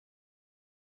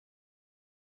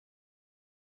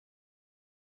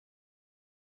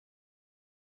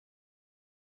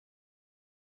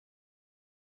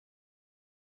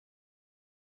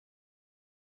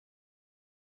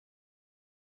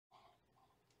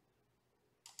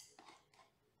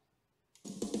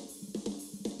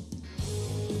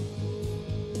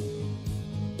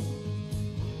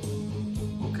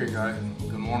Okay guys,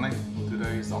 good morning.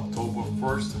 Today is October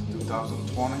 1st,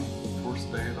 2020,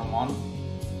 first day of the month.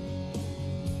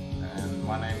 And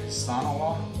my name is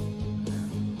Sanoa.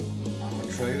 I'm a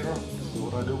trader. This is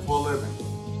what I do for a living.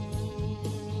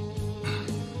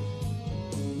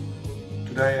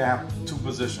 Today I have two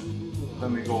positions.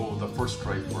 Let me go with the first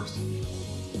trade first.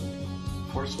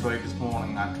 First trade this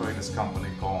morning, I trade this company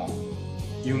called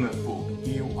Unit Food,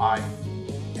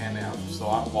 UINF. So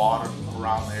I bought it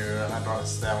around here and I tried to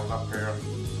sell it up here.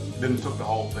 Didn't took the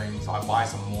whole thing, so I buy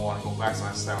some more and go back and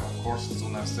I sell it. Of course, as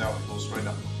soon as I sell it, it goes straight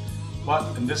up.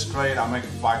 But in this trade, I make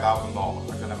 $5,000. I'm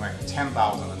gonna make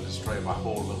 $10,000 in this trade if I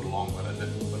hold a little longer, but I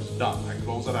didn't. But it's done. I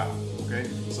close it out. Okay,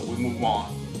 so we move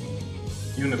on.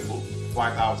 Unit Food,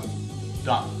 5,000,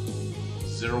 done.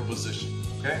 Zero position.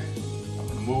 Okay, I'm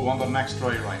gonna move on to the next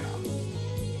trade right now.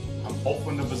 I'm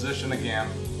opening the position again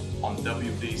on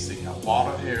WDC. I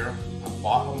bought it here, I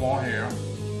bought more here,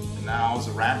 and now it's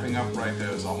ramping up right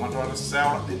there. So I'm gonna try to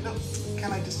sell it.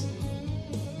 Can I just?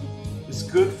 It's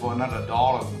good for another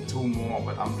dollar, two more,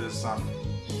 but I'm just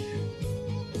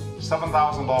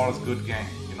 $7,000 good gain,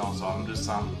 you know. So I'm just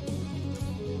so I'm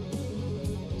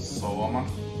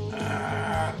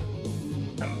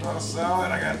gonna try to sell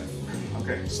it again.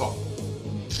 Okay, so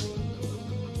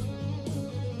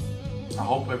I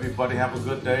hope everybody have a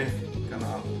good day. I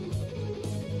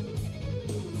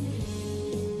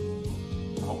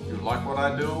hope you like what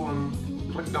I do and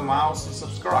click the mouse and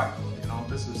subscribe. You know,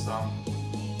 this is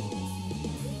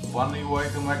funny way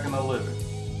to making a living.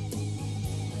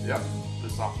 Yep,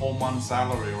 this is a whole month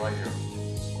salary right here.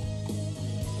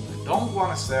 I don't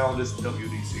want to sell this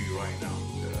WDC right now. I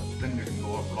think it can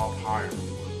go up a lot higher.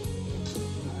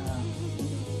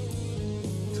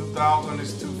 2,000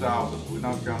 is 2,000. We're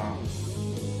not gonna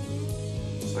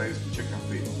say it's chicken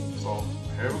feed. So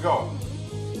here we go.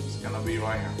 It's gonna be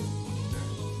right here.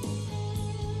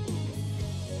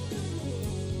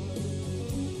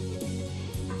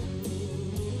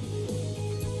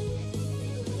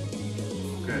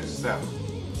 Okay, 7.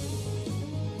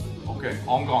 Okay,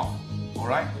 I'm gone. All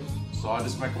right. So I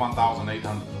just make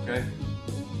 1,800. Okay.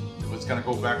 If it's gonna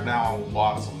go back down, I will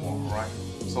buy some more. All right.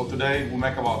 So today we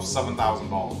make about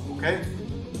 $7,000. Okay.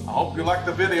 I hope you like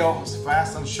the video. It's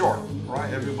fast and short. All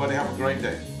right. Everybody have a great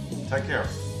day. Take care.